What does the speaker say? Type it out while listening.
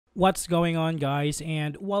What's going on, guys,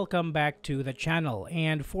 and welcome back to the channel.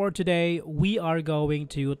 And for today, we are going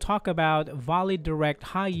to talk about Valid Direct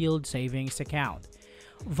High Yield Savings Account.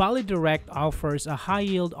 Valid Direct offers a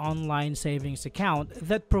high-yield online savings account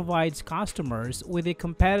that provides customers with a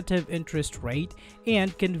competitive interest rate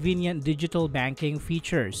and convenient digital banking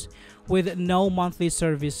features. With no monthly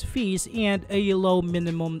service fees and a low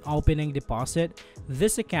minimum opening deposit,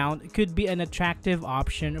 this account could be an attractive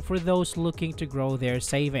option for those looking to grow their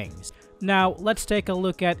savings. Now, let's take a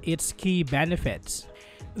look at its key benefits.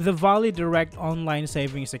 The Valid Direct Online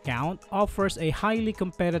Savings Account offers a highly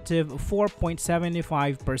competitive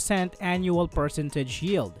 4.75% annual percentage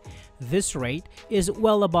yield. This rate is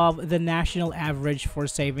well above the national average for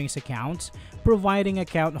savings accounts, providing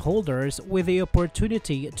account holders with the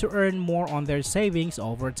opportunity to earn more on their savings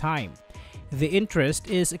over time. The interest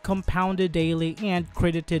is compounded daily and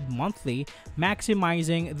credited monthly,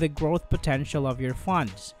 maximizing the growth potential of your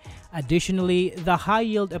funds. Additionally, the high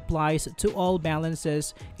yield applies to all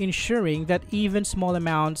balances, ensuring that even small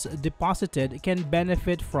amounts deposited can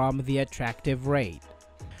benefit from the attractive rate.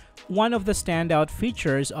 One of the standout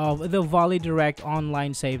features of the Valid Direct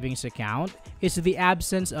Online Savings Account is the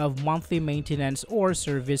absence of monthly maintenance or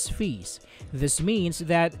service fees. This means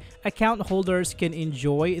that account holders can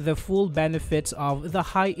enjoy the full benefits of the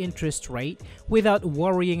high interest rate without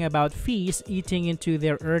worrying about fees eating into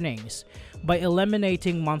their earnings. By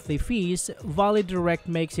eliminating monthly fees, Valid Direct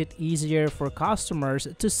makes it easier for customers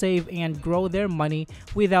to save and grow their money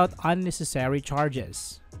without unnecessary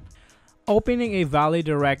charges. Opening a Valid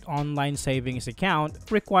Direct online savings account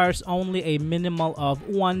requires only a minimal of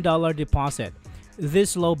 $1 deposit.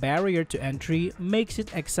 This low barrier to entry makes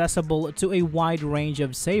it accessible to a wide range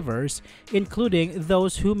of savers, including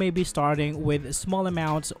those who may be starting with small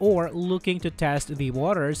amounts or looking to test the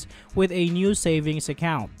waters with a new savings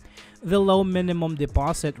account. The low minimum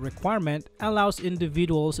deposit requirement allows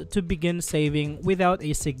individuals to begin saving without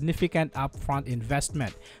a significant upfront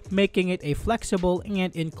investment, making it a flexible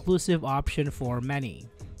and inclusive option for many.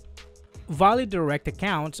 Valid Direct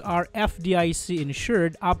accounts are FDIC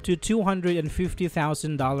insured up to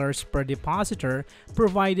 $250,000 per depositor,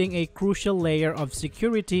 providing a crucial layer of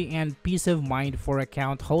security and peace of mind for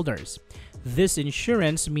account holders. This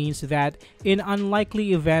insurance means that in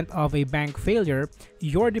unlikely event of a bank failure,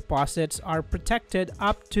 your deposits are protected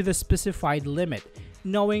up to the specified limit.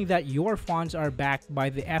 Knowing that your funds are backed by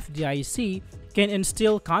the FDIC can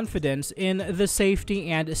instill confidence in the safety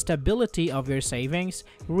and stability of your savings,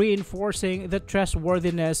 reinforcing the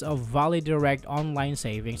trustworthiness of Valid Direct Online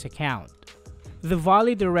Savings Account. The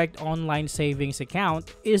Valid Direct Online Savings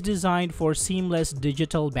Account is designed for seamless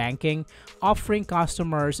digital banking, offering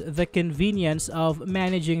customers the convenience of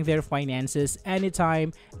managing their finances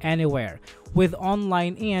anytime, anywhere. With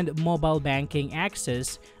online and mobile banking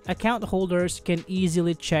access, account holders can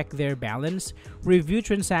easily check their balance, review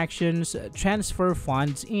transactions, transfer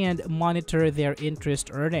funds, and monitor their interest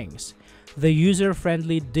earnings. The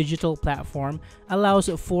user-friendly digital platform allows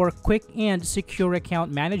for quick and secure account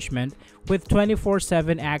management with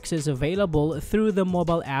 24/7 access available through the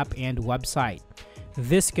mobile app and website.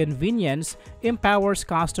 This convenience empowers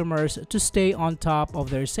customers to stay on top of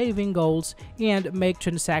their saving goals and make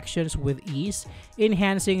transactions with ease,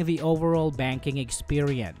 enhancing the overall banking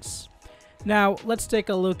experience. Now, let's take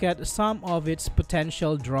a look at some of its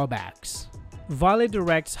potential drawbacks. Valid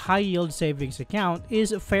Direct's high-yield savings account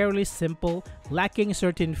is fairly simple, lacking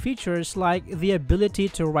certain features like the ability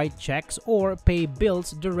to write checks or pay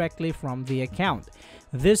bills directly from the account.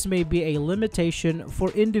 This may be a limitation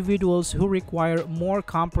for individuals who require more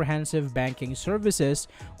comprehensive banking services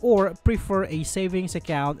or prefer a savings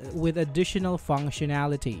account with additional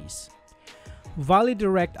functionalities. Valid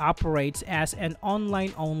Direct operates as an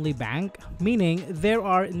online-only bank, meaning there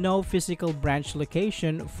are no physical branch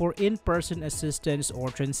location for in-person assistance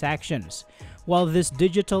or transactions. While this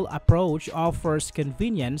digital approach offers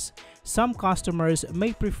convenience, some customers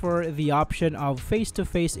may prefer the option of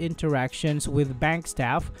face-to-face interactions with bank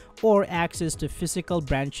staff or access to physical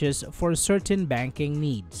branches for certain banking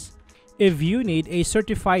needs. If you need a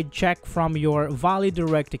certified check from your Valid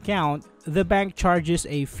Direct account, the bank charges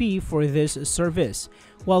a fee for this service.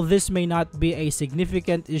 While this may not be a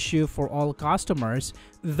significant issue for all customers,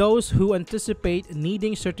 those who anticipate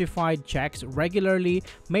needing certified checks regularly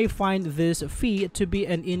may find this fee to be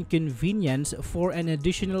an inconvenience for an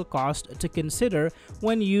additional cost to consider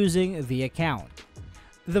when using the account.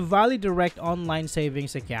 The Valid Direct Online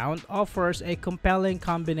Savings Account offers a compelling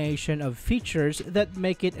combination of features that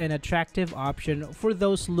make it an attractive option for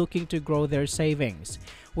those looking to grow their savings.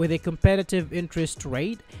 With a competitive interest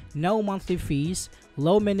rate, no monthly fees,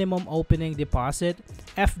 low minimum opening deposit,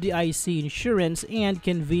 FDIC insurance, and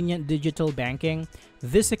convenient digital banking,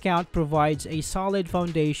 this account provides a solid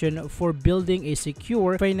foundation for building a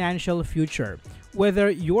secure financial future. Whether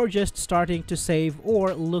you're just starting to save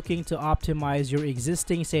or looking to optimize your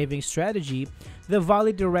existing savings strategy, the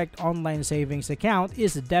Valley Direct online savings account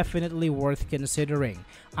is definitely worth considering.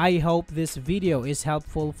 I hope this video is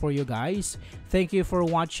helpful for you guys. Thank you for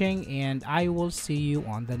watching, and I will see you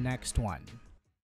on the next one.